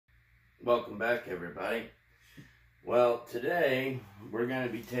Welcome back, everybody. Well, today we're going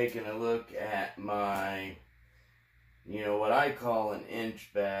to be taking a look at my, what I call an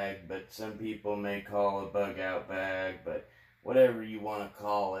inch bag, but some people may call a bug out bag, but whatever you want to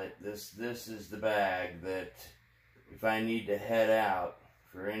call it, this is the bag that if I need to head out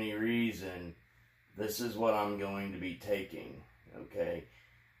for any reason, this is what I'm going to be taking, okay?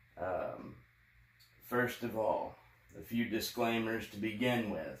 First of all, a few disclaimers to begin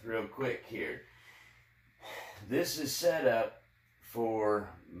with, real quick here. This is set up for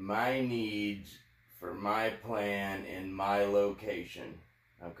my needs, for my plan, in my location,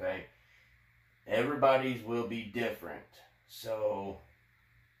 okay? Everybody's will be different, so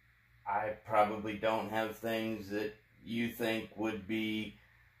I probably don't have things that you think would be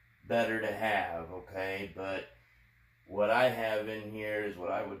better to have, okay? But what I have in here is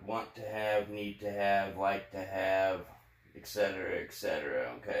what I would want to have, need to have, like to have, etc., etc.,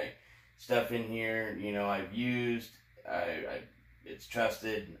 okay? Stuff in here, I've used, it's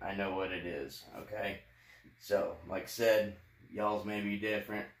trusted, I know what it is, okay? So, like I said, y'all's may be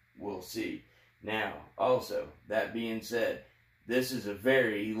different, we'll see. Now, also, that being said, this is a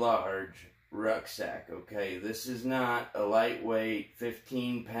very large rucksack, okay? This is not a lightweight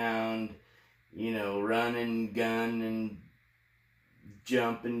 15-pound, run and gun and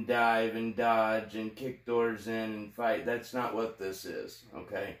jump and dive and dodge and kick doors in and fight. That's not what this is,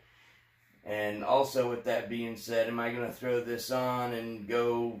 okay? And also, with that being said, am I going to throw this on and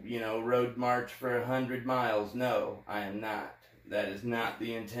go, road march for 100 miles? No, I am not. That is not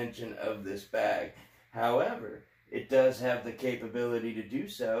the intention of this bag. However, it does have the capability to do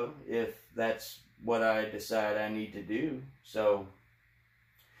so if that's what I decide I need to do. So,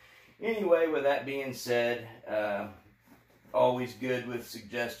 anyway, with that being said, always good with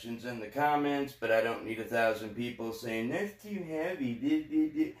suggestions in the comments, but I don't need 1,000 people saying, that's too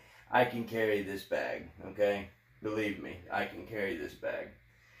heavy. I can carry this bag, okay? Believe me, I can carry this bag.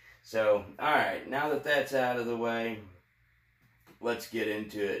 So, alright, now that that's out of the way, let's get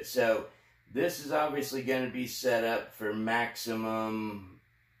into it. So, this is obviously going to be set up for maximum,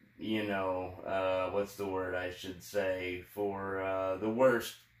 what's the word I should say, for the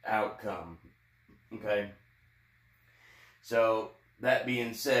worst outcome, okay? So, that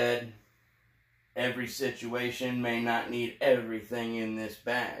being said, every situation may not need everything in this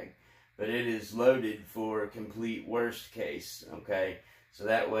bag, but it is loaded for a complete worst case, okay? So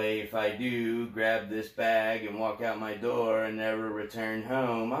that way, if I do grab this bag and walk out my door and never return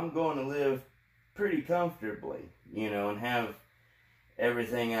home, I'm going to live pretty comfortably, and have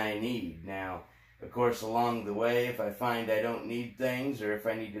everything I need. Now, of course, along the way, if I find I don't need things, or if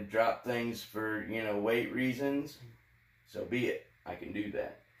I need to drop things for, weight reasons, so be it. I can do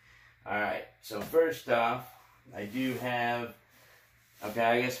that. Alright, so first off, I do have, I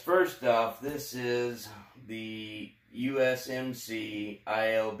guess first off, this is the USMC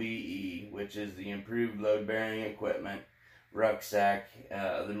ILBE, which is the Improved Load Bearing Equipment rucksack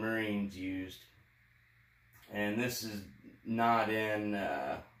the Marines used. And this is not in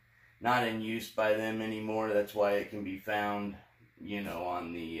use by them anymore. That's why it can be found,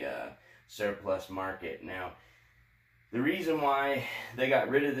 on the surplus market. Now, the reason why they got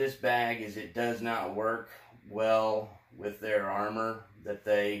rid of this bag is it does not work well with their armor that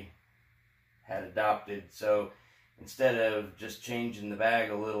they had adopted. So instead of just changing the bag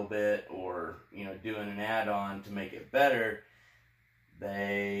a little bit or, doing an add-on to make it better,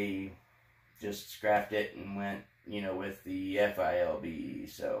 they just scrapped it and went, with the FILBE.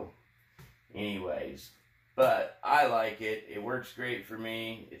 So anyways, but I like it. It works great for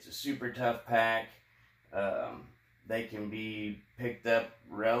me. It's a super tough pack. They can be picked up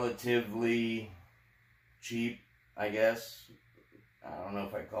relatively cheap, I guess. I don't know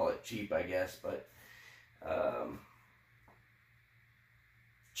if I call it cheap, I guess, but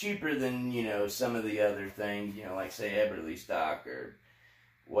cheaper than, some of the other things, like say Eberly stock or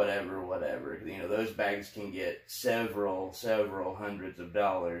whatever. Those bags can get several hundreds of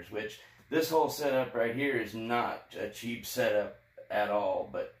dollars, which this whole setup right here is not a cheap setup at all,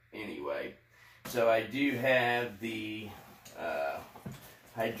 but anyway. So I do have the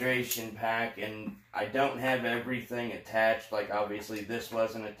hydration pack, and I don't have everything attached. Like, obviously this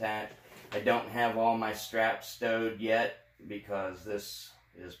wasn't attached. I don't have all my straps stowed yet because this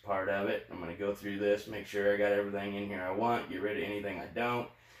is part of it. I'm going to go through this, make sure I got everything in here I want, get rid of anything I don't,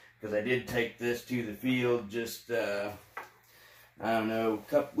 because I did take this to the field just, I don't know,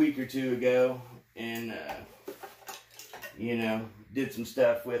 week or two ago, and, did some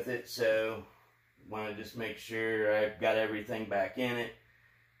stuff with it, so want to just make sure I've got everything back in it,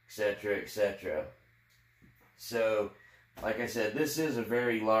 etc., etc. So like I said, this is a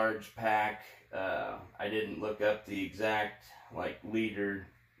very large pack. I didn't look up the exact like liter,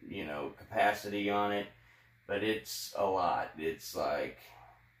 you know, capacity on it, but it's a lot. It's like,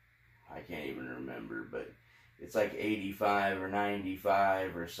 I can't even remember, but it's like 85 or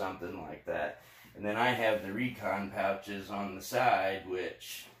 95 or something like that. And then I have the recon pouches on the side,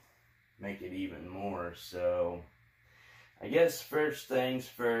 which make it even more. So I guess first things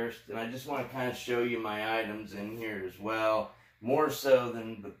first, and I just want to kind of show you my items in here as well, more so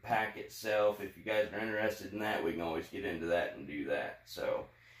than the pack itself. If you guys are interested in that, we can always get into that and do that. So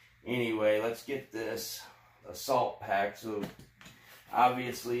anyway, let's get this assault pack. So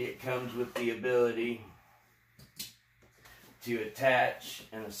obviously it comes with the ability to attach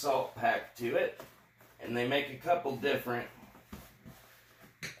an assault pack to it, and they make a couple different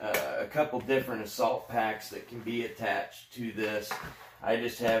assault packs that can be attached to this. I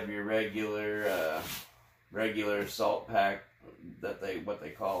just have your regular assault pack, what they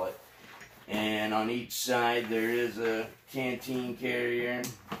call it, and on each side there is a canteen carrier.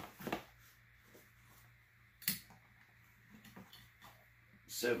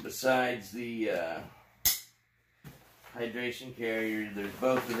 So besides the hydration carrier, there's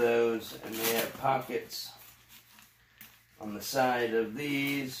both of those, and they have pockets on the side of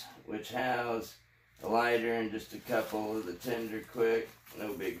these, which house a lighter and just a couple of the Tender Quick,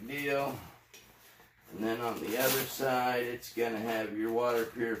 no big deal. And then on the other side, it's going to have your water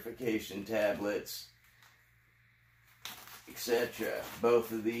purification tablets, etc.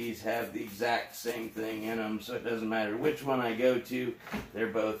 Both of these have the exact same thing in them, so it doesn't matter which one I go to, they're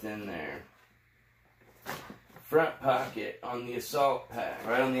both in there. Front pocket on the assault pack.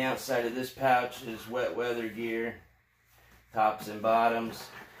 Right on the outside of this pouch is wet weather gear, tops and bottoms.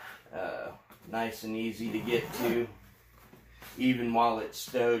 Nice and easy to get to. Even while it's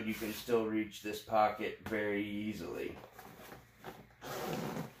stowed, you can still reach this pocket very easily.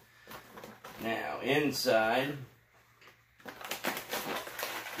 Now, inside,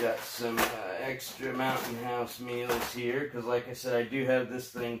 got some extra Mountain House meals here, because like I said, I do have this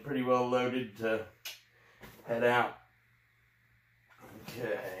thing pretty well loaded to head out.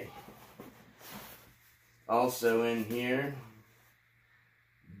 Okay. Also in here,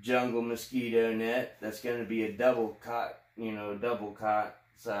 jungle mosquito net. That's going to be a double cot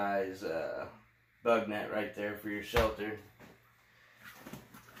size bug net right there for your shelter.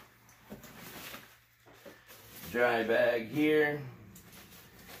 Dry bag here.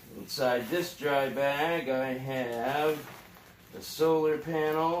 Inside this dry bag I have a solar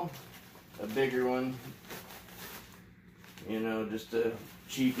panel, a bigger one, you know, just a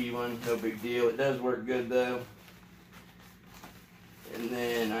cheapy one, no big deal. It does work good though. And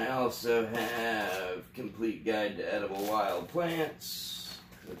then I also have Complete Guide to Edible Wild Plants.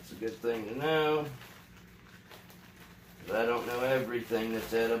 That's a good thing to know, but I don't know everything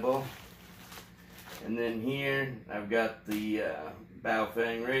that's edible. And then here I've got the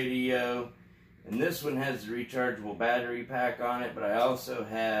Baofeng radio, and this one has the rechargeable battery pack on it, but I also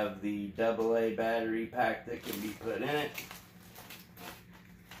have the AA battery pack that can be put in it.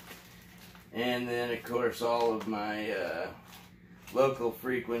 And then of course all of my local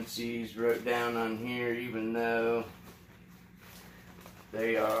frequencies wrote down on here, even though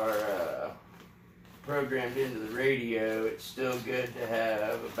they are programmed into the radio. It's still good to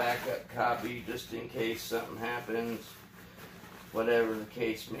have a backup copy just in case something happens, whatever the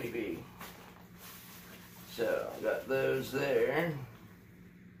case may be. So I got those there.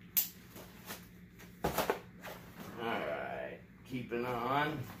 Alright, keeping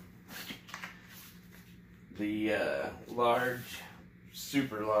on. The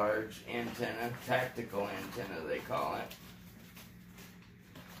super large antenna, tactical antenna they call it.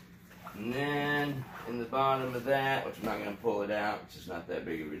 And then in the bottom of that, which I'm not going to pull it out, it's just not that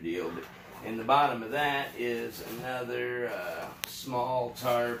big of a deal, but in the bottom of that is another small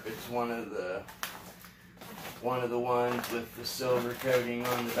tarp. It's one of the ones with the silver coating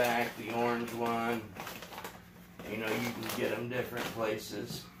on the back, the orange one. You know, you can get them different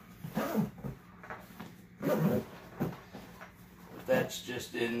places. But that's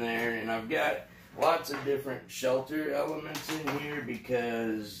just in there, and I've got lots of different shelter elements in here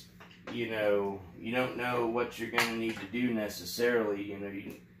because, you know, you don't know what you're going to need to do necessarily. You know,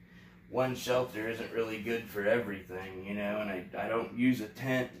 one shelter isn't really good for everything, you know, and I don't use a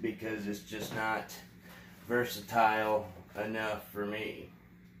tent because it's just not versatile enough for me.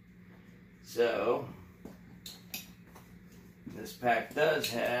 So, this pack does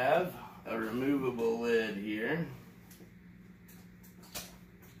have a removable lid here.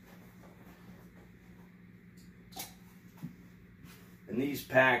 And these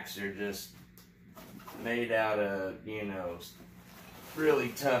packs are just, made out of, you know, really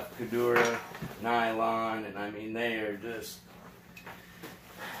tough Cordura nylon, and I mean, they are just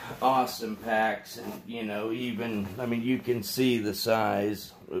awesome packs. And you know, even, I mean, you can see the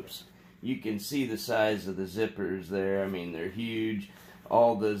size, oops, you can see the size of the zippers there. I mean, they're huge.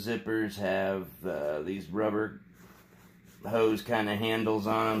 All the zippers have these rubber hose kind of handles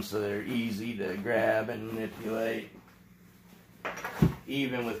on them, so they're easy to grab and manipulate,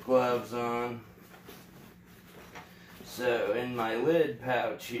 even with gloves on. So in my lid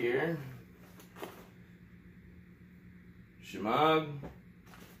pouch here, Shimog,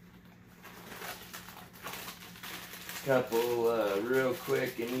 couple real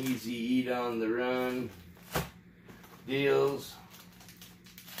quick and easy eat on the run deals,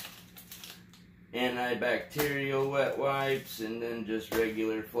 antibacterial wet wipes, and then just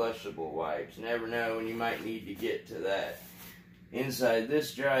regular flushable wipes. Never know when you might need to get to that. Inside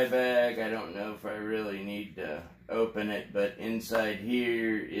this dry bag, I don't know if I really need to open it, but inside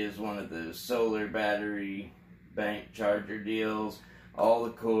here is one of the solar battery bank charger deals. All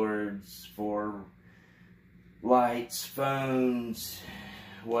the cords for lights, phones,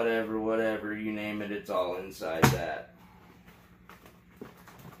 whatever, you name it, it's all inside that.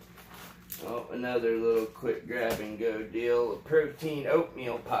 Oh, another little quick grab and go deal, a protein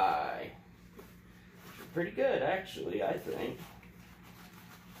oatmeal pie. Pretty good, actually, I think.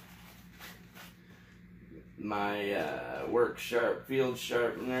 My Work Sharp field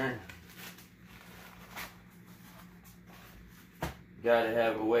sharpener. Gotta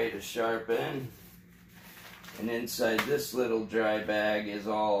have a way to sharpen. And inside this little dry bag is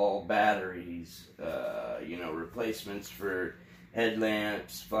all batteries, you know, replacements for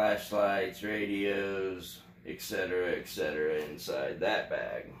headlamps, flashlights, radios, etc., inside that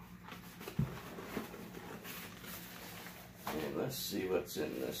bag. And let's see what's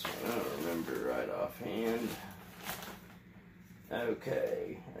in this one. I don't remember right offhand.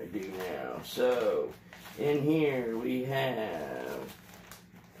 Okay, I do now. So, in here we have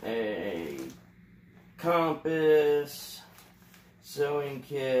a compass, sewing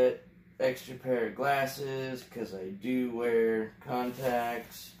kit, extra pair of glasses because I do wear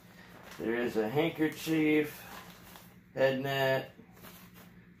contacts. There is a handkerchief, head net,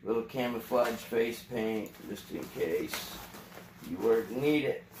 little camouflage face paint just in case you were to need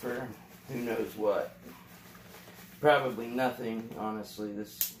it for who knows what. Probably nothing, honestly.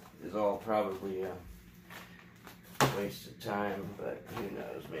 This is all probably a waste of time, but who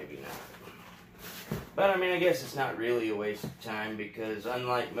knows, maybe not. But I mean, I guess it's not really a waste of time because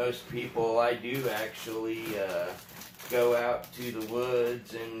unlike most people, I do actually go out to the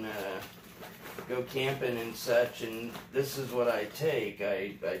woods and go camping and such, and this is what I take.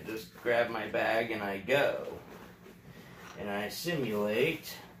 I just grab my bag and I go. And I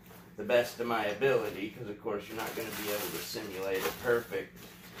simulate the best of my ability, because of course you're not going to be able to simulate a perfect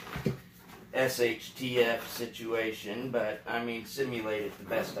SHTF situation, but I mean simulate it the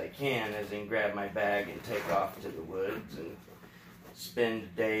best I can, as in grab my bag and take off to the woods and spend a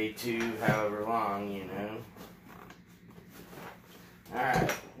day, two, however long, you know.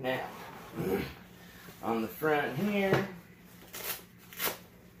 Alright, now, on the front here,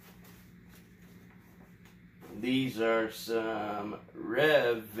 these are some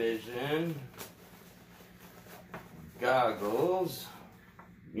Rev Vision goggles.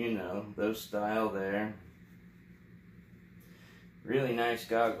 You know, those style there. Really nice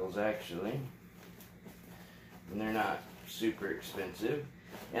goggles, actually. And they're not super expensive.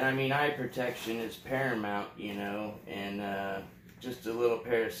 And I mean, eye protection is paramount, you know, and just a little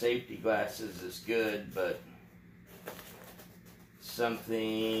pair of safety glasses is good, but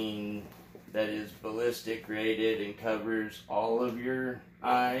something that is ballistic rated and covers all of your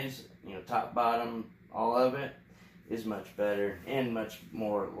eyes, you know, top, bottom, all of it, is much better and much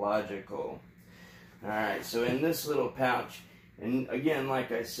more logical. Alright, so in this little pouch, and again,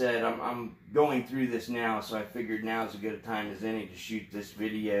 like I said, I'm going through this now, so I figured now is as good a time as any to shoot this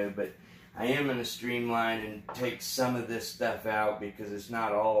video, but I am going to streamline and take some of this stuff out because it's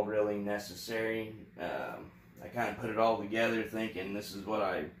not all really necessary. I kind of put it all together thinking this is what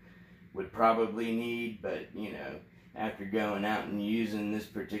I would probably need, but you know, after going out and using this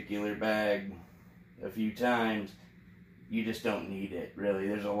particular bag a few times, you just don't need it, really.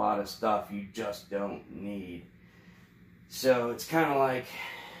 There's a lot of stuff you just don't need. So it's kind of like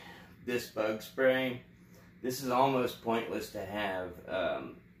this bug spray. This is almost pointless to have.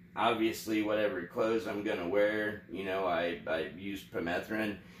 Obviously, whatever clothes I'm going to wear, you know, I use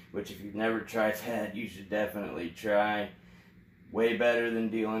permethrin, which if you've never tried that, you should definitely try. Way better than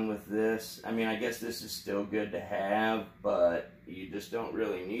dealing with this. I mean, I guess this is still good to have, but you just don't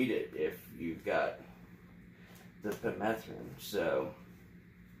really need it if you've got the permethrin. So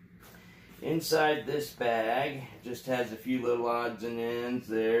inside this bag just has a few little odds and ends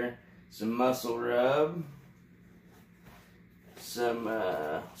there. Some muscle rub, some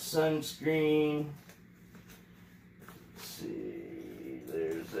sunscreen. Let's see,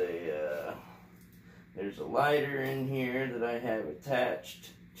 there's a lighter in here that I have attached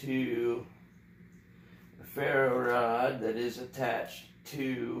to a ferro rod that is attached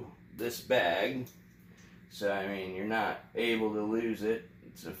to this bag. So I mean, you're not able to lose it.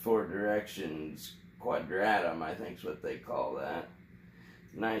 It's a 4 directions quadratum, I think is what they call that.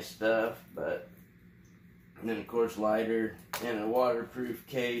 Nice stuff. But and then of course lighter and a waterproof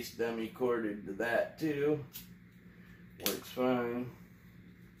case, dummy corded to that too. Works fine.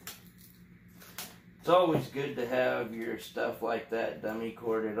 It's always good to have your stuff like that dummy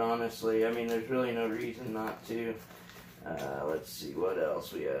corded, honestly. I mean, there's really no reason not to. Let's see what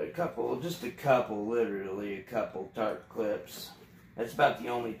else we had. Literally a couple tarp clips. That's about the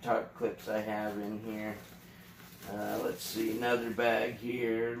only tarp clips I have in here. Let's see, another bag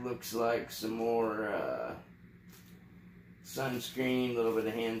here. Looks like some more sunscreen, a little bit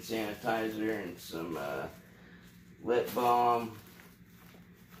of hand sanitizer, and some lip balm.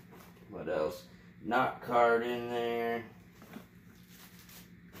 What else? Knot card in there.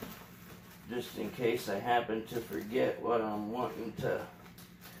 Just in case I happen to forget what I'm wanting to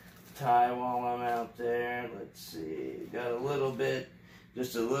tie while I'm out there. Let's see, got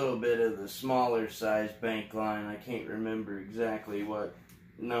just a little bit of the smaller size bank line. I can't remember exactly what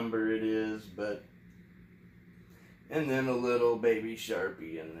number it is, but and then a little baby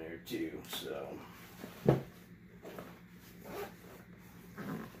Sharpie in there too. So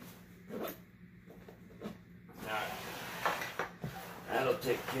that'll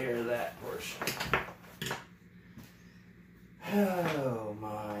take care of that portion. Oh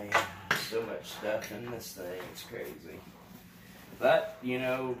my, so much stuff in this thing, it's crazy. But, you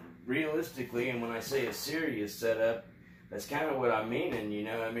know, realistically, and when I say a serious setup, that's kind of what I'm meaning, you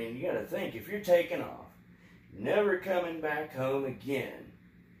know. I mean, you gotta think, if you're taking off, never coming back home again,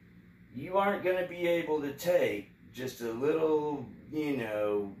 you aren't gonna be able to take just a little, you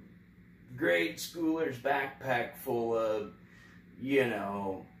know, grade schooler's backpack full of, you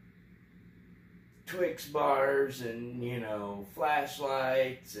know, Twix bars and, you know,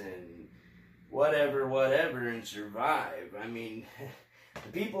 flashlights and whatever, and survive. I mean,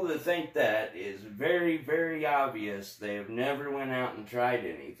 the people that think that is very, very obvious. They have never went out and tried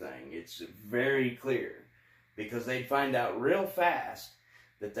anything. It's very clear, because they'd find out real fast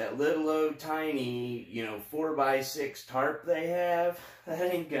that that little old tiny, you know, 4x6 tarp they have,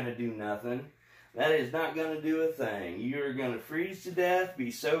 that ain't gonna do nothing. That is not going to do a thing. You're going to freeze to death, be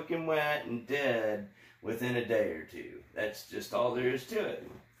soaking wet, and dead within a day or two. That's just all there is to it.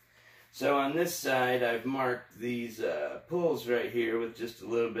 So on this side, I've marked these pulls right here with just a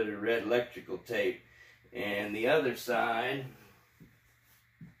little bit of red electrical tape. And the other side,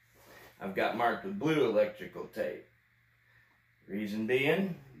 I've got marked with blue electrical tape. Reason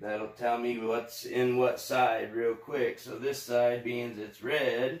being, that'll tell me what's in what side real quick. So this side, being it's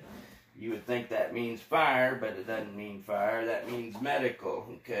red, you would think that means fire, but it doesn't mean fire. That means medical,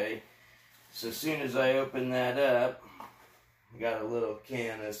 okay? So as soon as I open that up, I got a little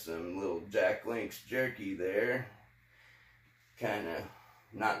can of some little Jack Link's jerky there. Kind of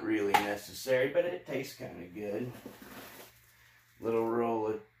not really necessary, but it tastes kind of good. Little roll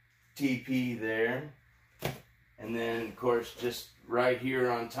of TP there. And then, of course, just right here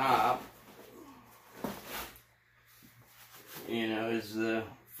on top, you know, is the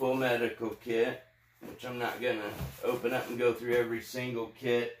full medical kit, which I'm not going to open up and go through every single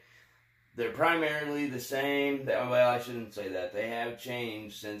kit. They're primarily the same. Well, I shouldn't say that. They have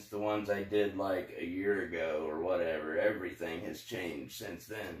changed since the ones I did like a year ago or whatever. Everything has changed since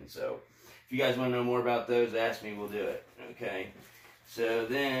then. So if you guys want to know more about those, ask me, we'll do it. Okay. So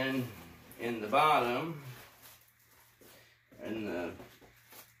then in the bottom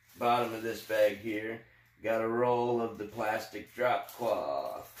of this bag here, got a roll of the plastic drop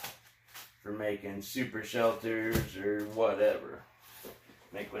cloth for making super shelters or whatever.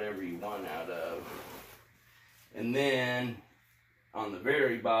 Make whatever you want out of. And then on the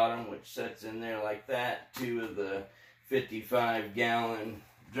very bottom, which sits in there like that, 2 of the 55-gallon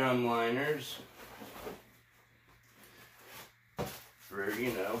drum liners for,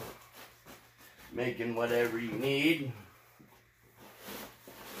 you know, making whatever you need.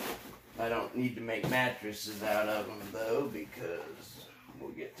 I don't need to make mattresses out of them, though, because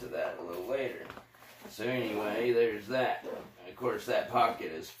we'll get to that a little later. So anyway, there's that. And of course, that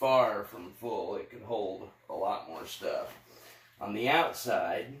pocket is far from full. It could hold a lot more stuff. On the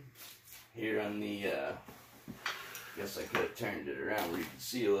outside, here on the Guess I could have turned it around where you can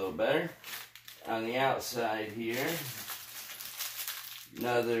see a little better. On the outside here,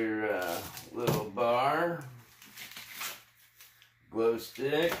 another little bar, glow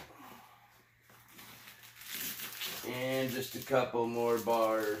stick, and just a couple more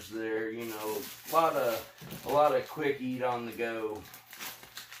bars there. You know, a lot of quick eat on the go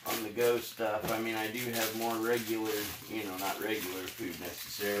stuff. I mean, I do have more regular, you know, not regular food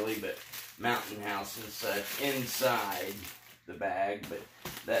necessarily, but Mountain House and such inside the bag. But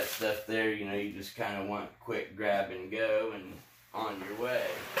that stuff there, you know, you just kind of want quick grab and go and on your way.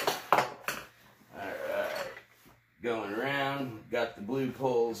 Alright, going around, got the blue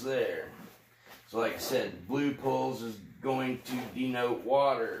poles there. So like I said, the blue poles is going to denote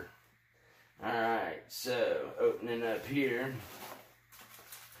water. Alright, so opening up here,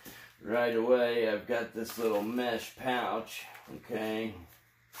 right away I've got this little mesh pouch, okay,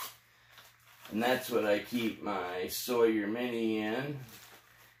 and that's what I keep my Sawyer Mini in.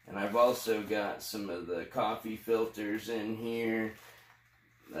 And I've also got some of the coffee filters in here,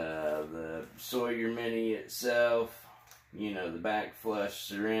 the Sawyer Mini itself, you know, the back flush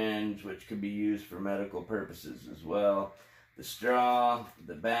syringe, which could be used for medical purposes as well, the straw,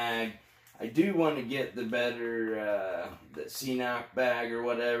 the bag. I do want to get the better, the CNOC bag or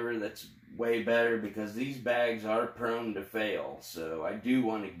whatever. That's way better because these bags are prone to fail. So I do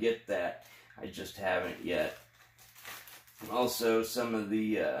want to get that. I just haven't yet. Also, some of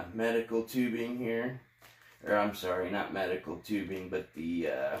the medical tubing here. Or I'm sorry, not medical tubing, but the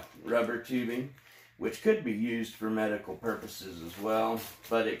rubber tubing, which could be used for medical purposes as well.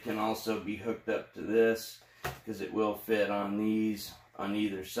 But it can also be hooked up to this because it will fit on these on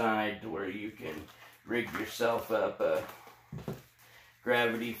either side to where you can rig yourself up a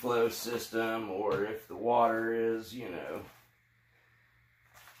gravity flow system, or if the water is, you know,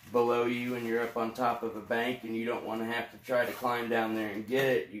 below you and you're up on top of a bank and you don't want to have to try to climb down there and get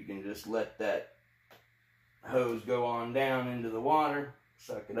it, you can just let that hose go on down into the water,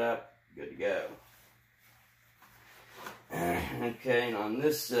 suck it up, good to go. Okay, and on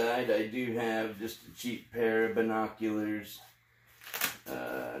this side I do have just a cheap pair of binoculars.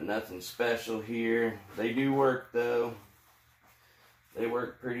 Nothing special here. They do work though. They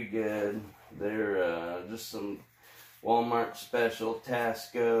work pretty good. They're just some Walmart special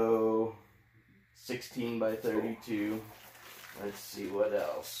Tasco 16 by 32. Let's see what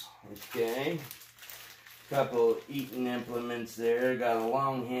else. Okay, couple eating implements there. Got a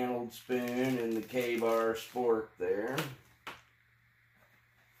long handled spoon and the K-bar spork there,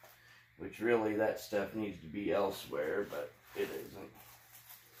 which really that stuff needs to be elsewhere, but it isn't.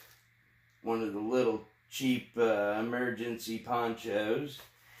 One of the little cheap emergency ponchos,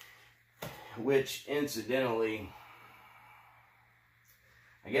 which incidentally,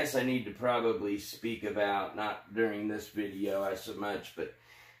 I guess I need to probably speak about, not during this video so much, but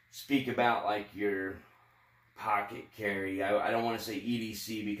speak about like your pocket carry. I don't want to say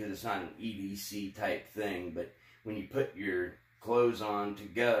EDC because it's not an EDC type thing, but when you put your clothes on to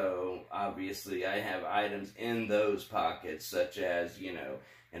go, obviously I have items in those pockets such as, you know,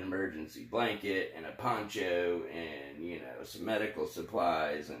 an emergency blanket and a poncho and, you know, some medical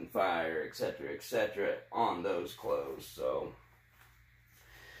supplies and fire, etc., on those clothes. So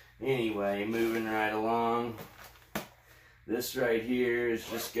anyway, moving right along, this right here is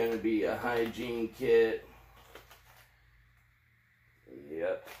just going to be a hygiene kit.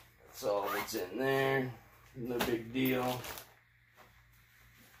 Yep, that's all that's in there. No big deal.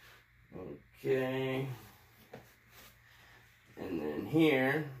 Okay. And then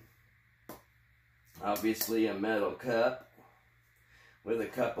here, obviously a metal cup with a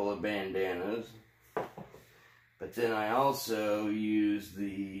couple of bandanas. But then I also use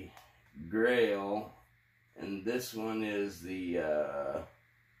the Grail, and this one is the,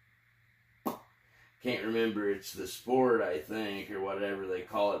 can't remember, it's the Sport, I think, or whatever they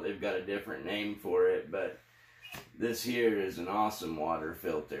call it. They've got a different name for it, but this here is an awesome water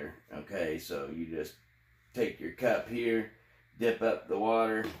filter. Okay, so you just take your cup here, dip up the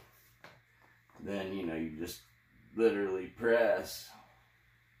water, then, you know, you just literally press.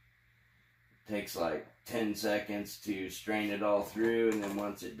 It takes like 10 seconds to strain it all through, and then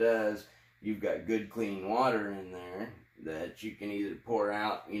once it does, you've got good clean water in there that you can either pour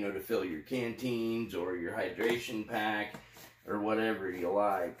out, you know, to fill your canteens or your hydration pack or whatever you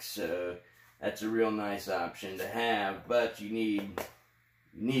like. So that's a real nice option to have, but you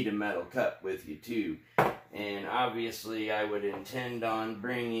need a metal cup with you too. And obviously I would intend on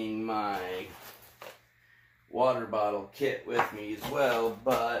bringing my water bottle kit with me as well,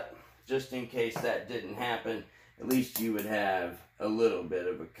 but just in case that didn't happen, at least you would have a little bit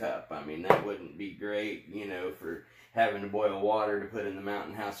of a cup. I mean, that wouldn't be great, you know, for having to boil water to put in the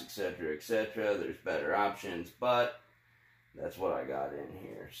mountain house, etc., etc. There's better options, but that's what I got in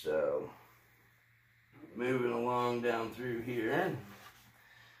here. So, moving along down through here,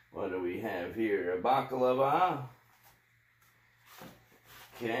 what do we have here? A baklava.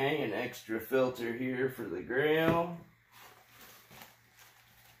 Okay, an extra filter here for the grill.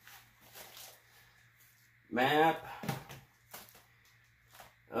 Map.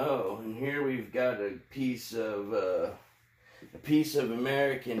 Oh, and here we've got a piece of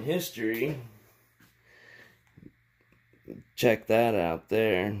American history. Check that out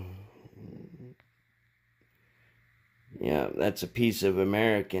there. Yeah, that's a piece of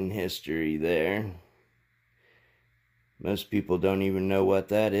American history there. Most people don't even know what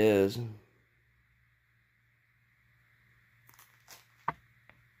that is.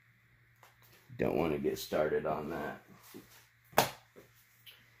 Don't want to get started on that.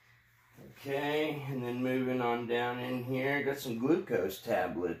 Okay, and then moving on down in here, got some glucose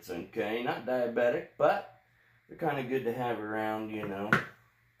tablets, okay? Not diabetic, but they're kind of good to have around, you know.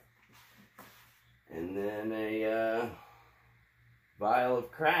 And then a vial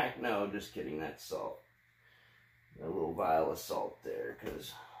of crack. No, just kidding, that's salt. A little vial of salt there,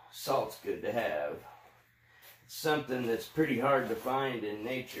 because salt's good to have. Something that's pretty hard to find in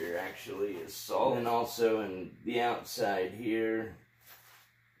nature, actually, is salt. And also in the outside here,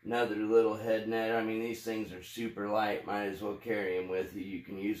 another little head net. I mean, these things are super light. Might as well carry them with you. You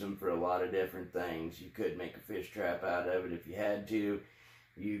can use them for a lot of different things. You could make a fish trap out of it if you had to.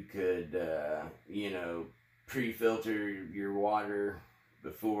 You could, you know, pre-filter your water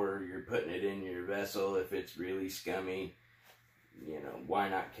before you're putting it in your vessel if it's really scummy. You know, why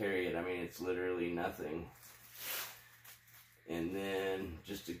not carry it? I mean, it's literally nothing. And then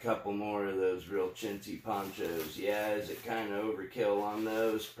just a couple more of those real chintzy ponchos. Yeah, is it kind of overkill on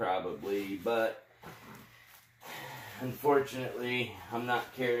those? Probably, but unfortunately, I'm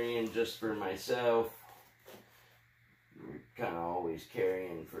not carrying just for myself. You're kind of always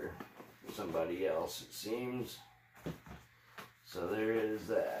carrying for somebody else, it seems. So there is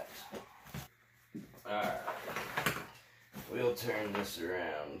that. Alright, we'll turn this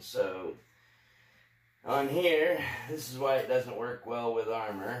around. So on here, this is why it doesn't work well with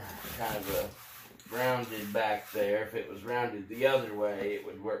armor. Kind of a rounded back there. If it was rounded the other way, it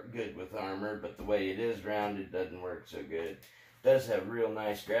would work good with armor, but the way it is rounded doesn't work so good. It does have real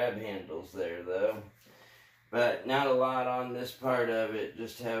nice grab handles there, though. But not a lot on this part of it.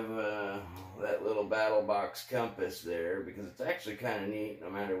 Just have that little battle box compass there, because it's actually kind of neat. No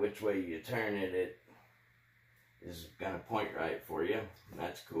matter which way you turn it, it is going to point right for you.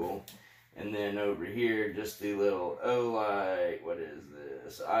 That's cool. And then over here, just the little Olight, what is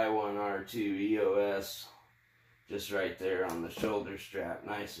this? I1R2 EOS, just right there on the shoulder strap.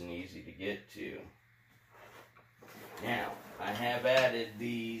 Nice and easy to get to. Now, I have added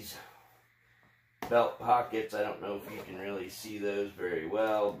these belt pockets. I don't know if you can really see those very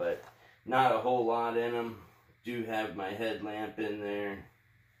well, but not a whole lot in them. Do have my headlamp in there.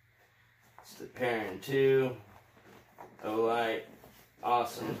 It's the Perrin 2 Olight.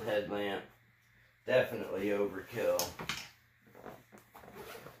 Awesome headlamp. Definitely overkill.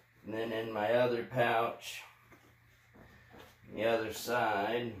 And then in my other pouch, on the other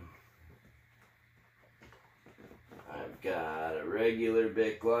side, I've got a regular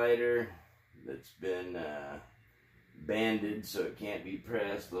Bic lighter that's been banded so it can't be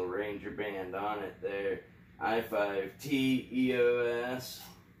pressed. Little Ranger band on it there. I5T EOS.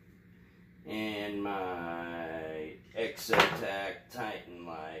 And my Exotac Titan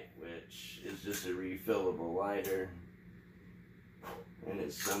light, which is just a refillable lighter. And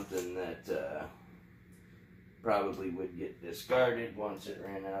it's something that probably would get discarded once it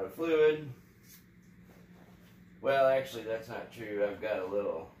ran out of fluid. Well, actually, that's not true. I've got a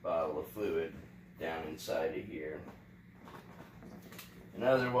little bottle of fluid down inside of here. And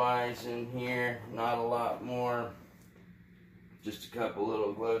otherwise, in here, not a lot more. Just a couple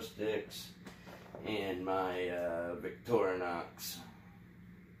little glow sticks and my Victorinox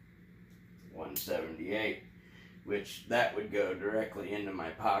 178, which that would go directly into my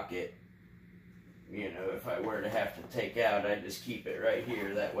pocket. You know, if I were to have to take out, I'd just keep it right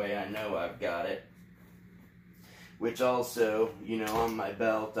here. That way I know I've got it. Which also, you know, on my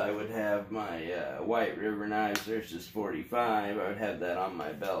belt, I would have my White River knives versus 45. I would have that on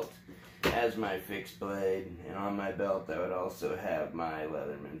my belt as my fixed blade, and on my belt I would also have my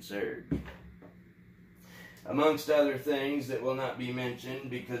Leatherman Surge. Amongst other things that will not be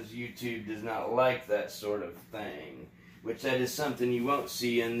mentioned because YouTube does not like that sort of thing, which that is something you won't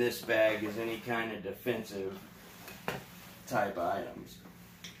see in this bag, is any kind of defensive type items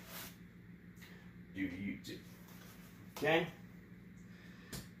due to YouTube. Okay.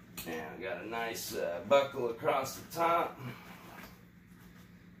 Now I got a nice buckle across the top.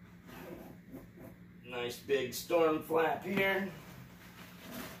 Nice big storm flap here.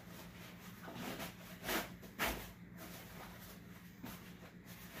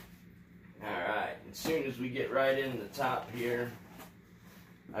 Alright, as soon as we get right in the top here,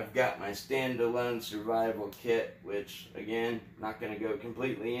 I've got my standalone survival kit, which again, not going to go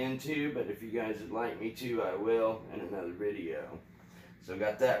completely into, but if you guys would like me to, I will in another video. So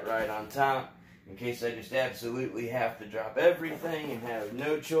got that right on top, in case I just absolutely have to drop everything and have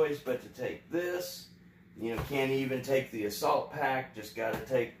no choice but to take this. You know, can't even take the assault pack, just got to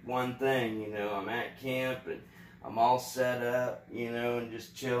take one thing. You know, I'm at camp and I'm all set up, you know, and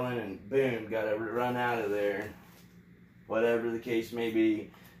just chilling, and boom, got to run out of there. Whatever the case may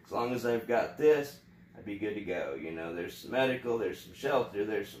be, as long as I've got this, I'd be good to go. You know, there's some medical, there's some shelter,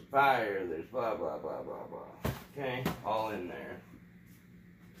 there's some fire, there's blah, blah, blah, blah, blah. Okay, all in there.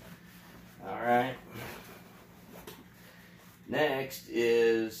 Alright. Next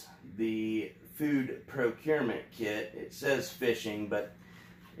is the food procurement kit. It says fishing, but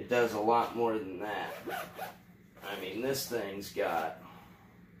it does a lot more than that. I mean, this thing's got,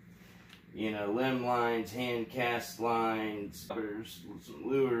 you know, limb lines, hand cast lines, some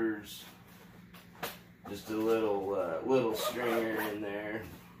lures, just a little stringer in there,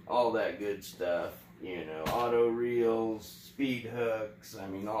 all that good stuff. You know, auto reels, speed hooks, I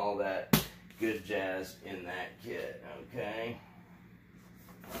mean, all that good jazz in that kit, okay?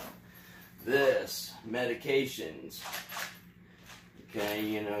 This, medications, okay,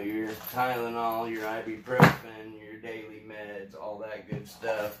 you know, your Tylenol, your ibuprofen, your daily meds, all that good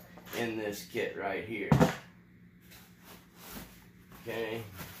stuff in this kit right here, okay?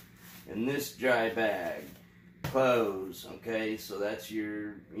 And this dry bag, clothes, okay, so that's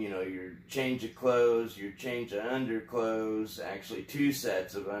your, you know, your change of clothes, your change of underclothes, actually 2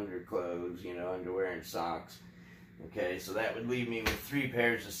 sets of underclothes, you know, underwear and socks. Okay, so that would leave me with 3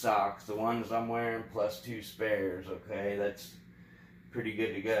 pairs of socks, the ones I'm wearing plus 2 spares, okay, that's pretty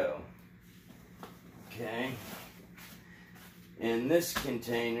good to go. Okay, in this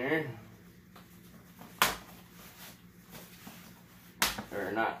container,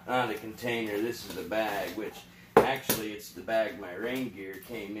 or not a container, this is a bag, which actually it's the bag my rain gear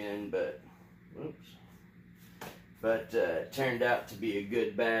came in, but it turned out to be a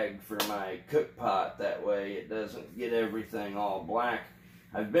good bag for my cook pot. That way it doesn't get everything all black.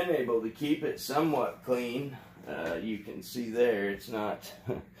 I've been able to keep it somewhat clean. You can see there it's not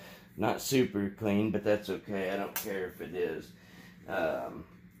not super clean, but that's okay. I don't care if it is.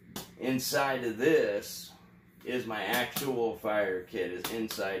 Inside of this is my actual fire kit, is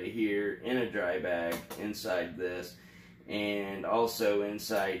inside of here in a dry bag inside this, and also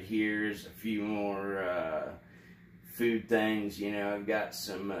inside here is a few more food things. You know, I've got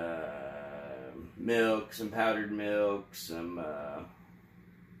some milk, some powdered milk, some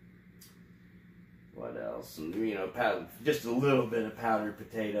what else, some, you know, just a little bit of powdered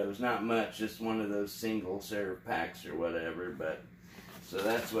potatoes, not much, just one of those single serve packs or whatever. But so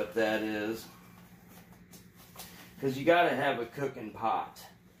that's what that is. Because you got to have a cooking pot.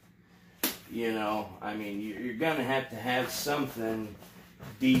 You know, I mean, you're going to have something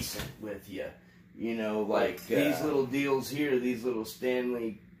decent with you. You know, like these little deals here, these little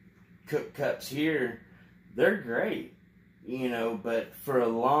Stanley cook cups here, they're great. You know, but for a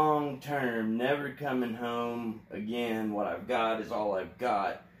long term, never coming home again, what I've got is all I've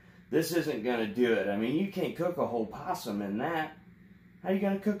got. This isn't going to do it. I mean, you can't cook a whole possum in that. How are you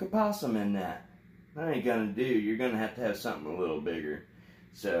going to cook a possum in that? That ain't gonna do. You're gonna have something a little bigger.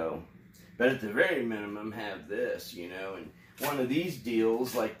 So, but at the very minimum, have this, you know. And one of these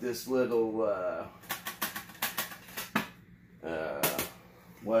deals, like this little,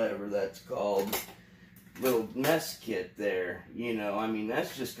 whatever that's called, little mess kit there, you know. I mean,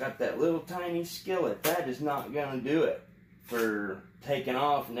 that's just got that little tiny skillet. That is not gonna do it for taking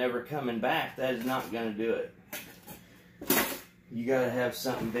off, never coming back. That is not gonna do it. You gotta have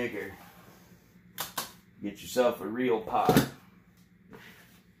something bigger. Get yourself a real pot.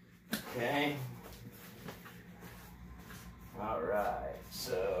 Okay. Alright,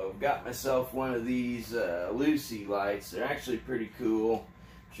 so got myself one of these Lucy lights. They're actually pretty cool.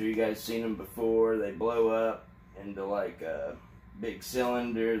 I'm sure you guys seen them before. They blow up into like a big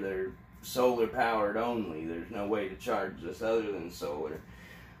cylinder. They're solar powered only. There's no way to charge this other than solar.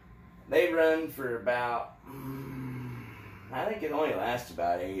 They run for about, I think it only lasts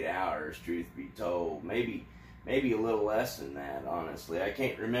about 8 hours, truth be told. Maybe a little less than that, honestly. I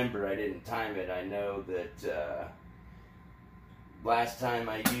can't remember. I didn't time it. I know that last time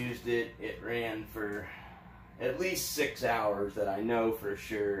I used it, it ran for at least 6 hours that I know for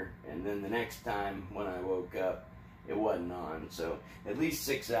sure, and then the next time when I woke up, it wasn't on. So at least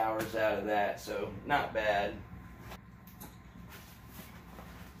 6 hours out of that, so not bad.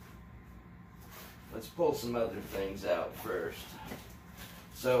 Let's pull some other things out first.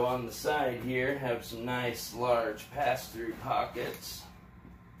 So on the side here, have some nice large pass-through pockets.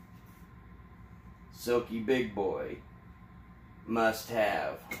 Silky big boy. Must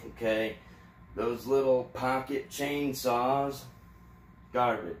have, okay? Those little pocket chainsaws,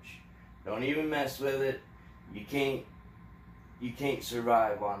 garbage. Don't even mess with it. You can't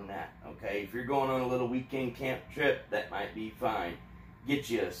survive on that, okay? If you're going on a little weekend camp trip, that might be fine. Get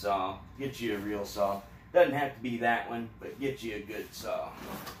you a saw. Get you a real saw. Doesn't have to be that one, but get you a good saw.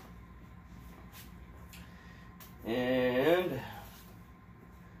 And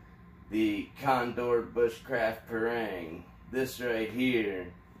the Condor Bushcraft Parang. This right here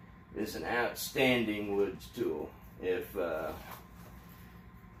is an outstanding woods tool. If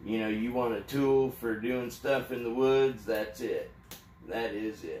you know, you want a tool for doing stuff in the woods, that's it. That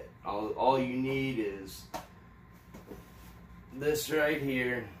is it. All you need is this right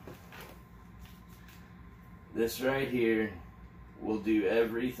here. This right here will do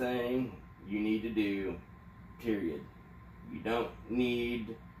everything you need to do, period. You don't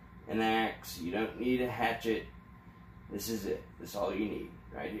need an axe. You don't need a hatchet. This is it. This is all you need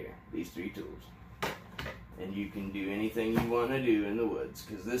right here. These 3 tools. And you can do anything you want to do in the woods.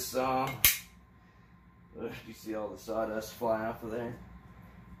 Because this saw, you see all the sawdust fly off of there?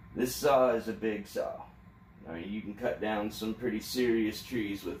 This saw is a big saw. I mean, you can cut down some pretty serious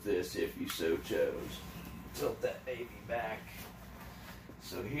trees with this if you so chose. Tilt that baby back.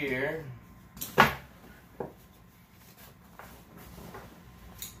 So here,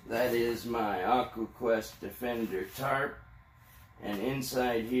 that is my AquaQuest Defender tarp. And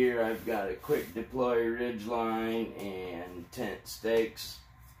inside here I've got a quick deploy ridgeline and tent stakes.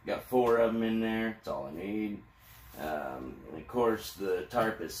 Got 4 of them in there, that's all I need. And of course the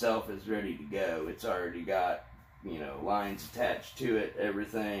tarp itself is ready to go. It's already got, you know, lines attached to it,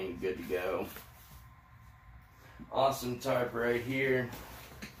 everything good to go. Awesome tarp right here.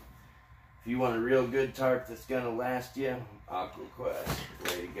 If you want a real good tarp that's gonna last you, AquaQuest,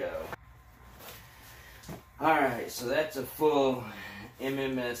 way to go. Alright, so that's a full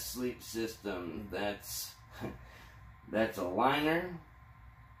MMS sleep system. That's a liner,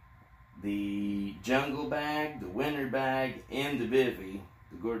 the jungle bag, the winter bag, and the bivvy,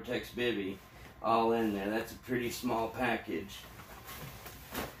 the Gore-Tex bivvy, all in there. That's a pretty small package.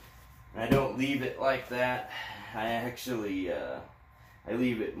 I don't leave it like that. I actually, I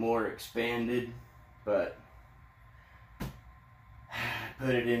leave it more expanded, but I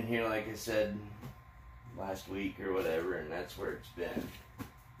put it in here, like I said, last week or whatever, and that's where it's been.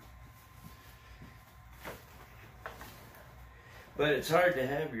 But it's hard to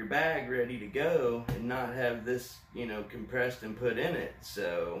have your bag ready to go and not have this, you know, compressed and put in it.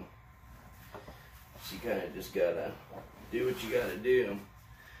 So you kind of just gotta do what you gotta do.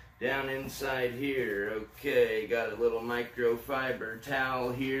 Down inside here, okay, got a little microfiber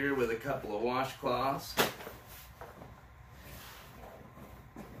towel here with a couple of washcloths.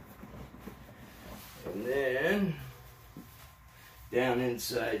 And then, down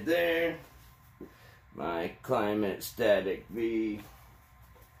inside there, my Climate Static V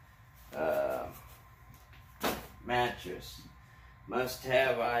mattress. Must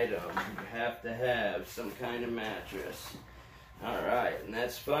have item. You have to have some kind of mattress. Alright, and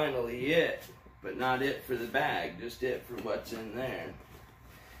that's finally it. But not it for the bag, just it for what's in there.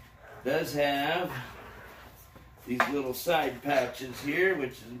 Does have these little side pouches here,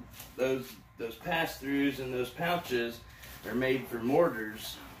 which is those pass-throughs and those pouches are made for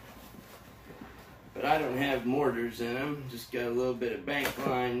mortars. But I don't have mortars in them. Just got a little bit of bank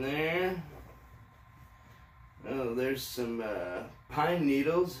line there. Oh, there's some pine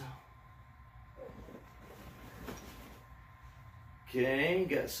needles. Okay,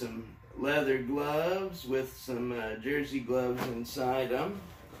 got some leather gloves with some jersey gloves inside them.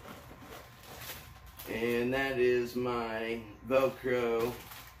 And that is my Velcro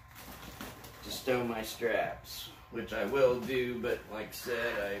to stow my straps, which I will do, but like I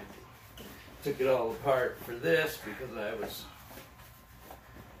said, I took it all apart for this because I was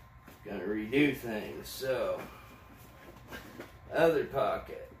gonna redo things. So, other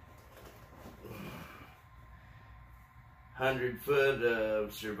pocket. 100 foot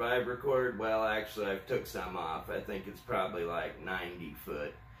of survivor cord. Well, actually, I've took some off. I think it's probably like 90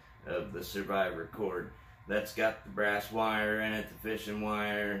 foot of the survivor cord. That's got the brass wire in it, the fishing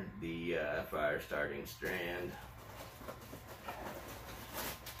wire, the fire starting strand.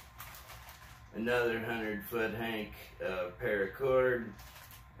 another 100-foot hank paracord.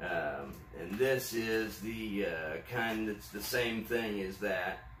 And this is the kind that's the same thing as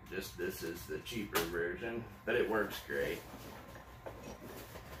that, just this is the cheaper version, but it works great.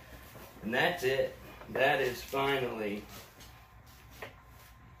 And that's it. That is finally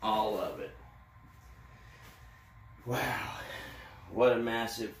all of it. Wow, what a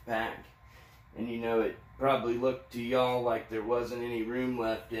massive pack. And you know, it probably looked to y'all like there wasn't any room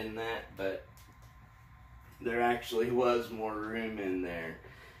left in that, but there actually was more room in there.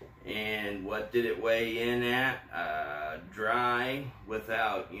 And what did it weigh in at? Dry,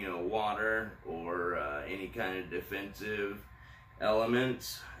 without, you know, water or any kind of defensive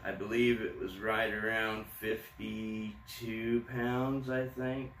elements. I believe it was right around 52 pounds, I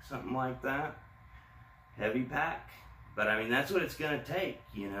think, something like that. Heavy pack. But I mean, that's what it's gonna take,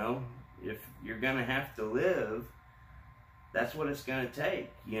 you know. If you're gonna have to live, that's what it's gonna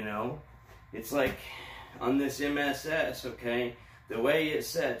take, you know. It's like on this MSS, okay, the way it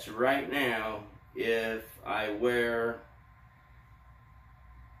sets right now, if I wear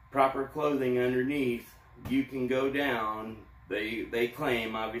proper clothing underneath, you can go down. They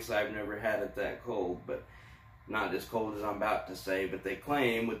claim, obviously I've never had it that cold, but not as cold as I'm about to say, but they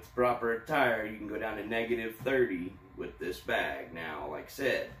claim with the proper attire, you can go down to -30 with this bag. Now, like I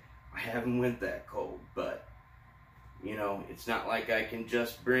said, I haven't went that cold, but, you know, it's not like I can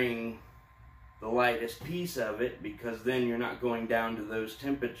just bring the lightest piece of it, because then you're not going down to those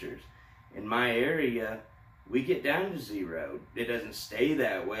temperatures. In my area, we get down to 0. It doesn't stay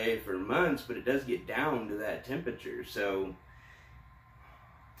that way for months, but it does get down to that temperature. So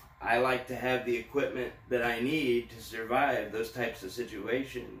I like to have the equipment that I need to survive those types of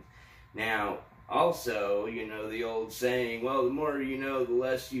situations. Now, also, you know, the old saying, well, the more you know, the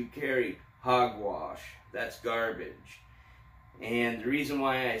less you carry. Hogwash. That's garbage. And the reason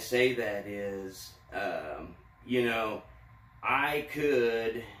why I say that is, you know, I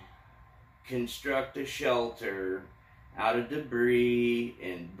could construct a shelter out of debris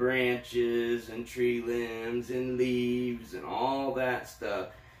and branches and tree limbs and leaves and all that stuff.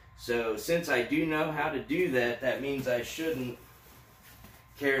 So since I do know how to do that, that means I shouldn't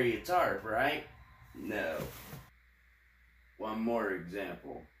carry a tarp, right? No. One more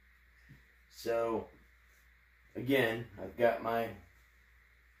example. So, again, I've got my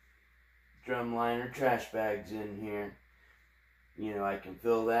drumliner trash bags in here. You know, I can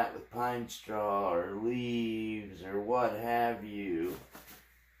fill that with pine straw or leaves or what have you.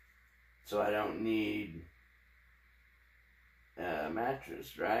 So I don't need a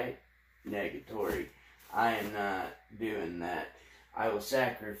mattress, right? Negatory. I am not doing that. I will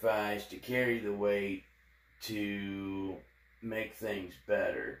sacrifice to carry the weight to make things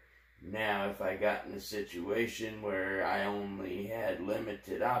better. Now, if I got in a situation where I only had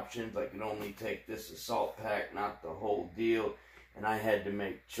limited options, I could only take this assault pack, not the whole deal, and I had to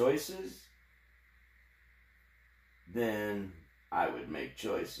make choices, then I would make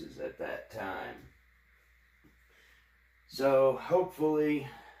choices at that time. So, hopefully,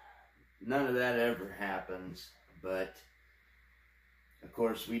 none of that ever happens, but, of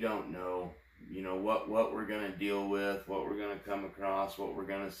course, we don't know. You know, what we're going to deal with, what we're going to come across, what we're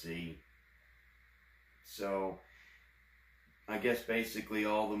going to see. So, I guess basically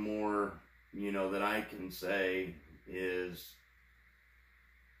all the more, you know, that I can say is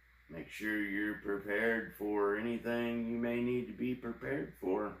make sure you're prepared for anything you may need to be prepared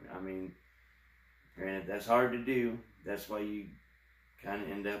for. I mean, granted, that's hard to do. That's why you kind of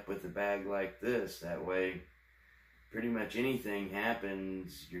end up with a bag like this. That way, pretty much anything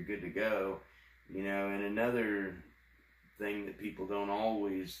happens, you're good to go. You know, and another thing that people don't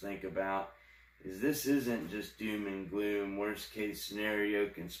always think about is this isn't just doom and gloom, worst case scenario,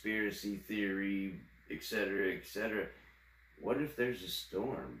 conspiracy theory, etc., etc. What if there's a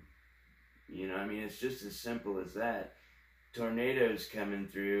storm? You know, I mean, it's just as simple as that. Tornadoes coming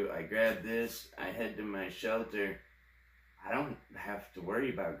through, I grab this, I head to my shelter. I don't have to worry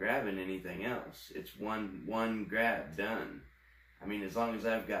about grabbing anything else. It's one grab, done. I mean, as long as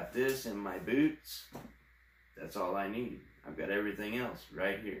I've got this in my boots, that's all I need. I've got everything else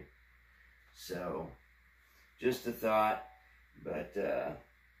right here. So, just a thought, but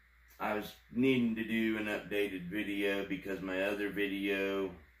I was needing to do an updated video because my other video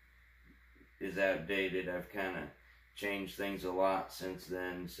is outdated. I've kind of changed things a lot since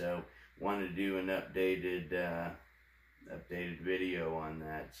then, so wanted to do an updated video on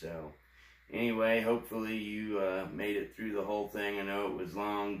that. So anyway, hopefully you made it through the whole thing. I know it was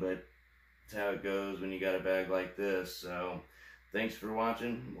long, but that's how it goes when you got a bag like this. So thanks for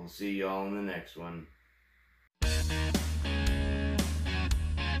watching. We'll see y'all in the next one.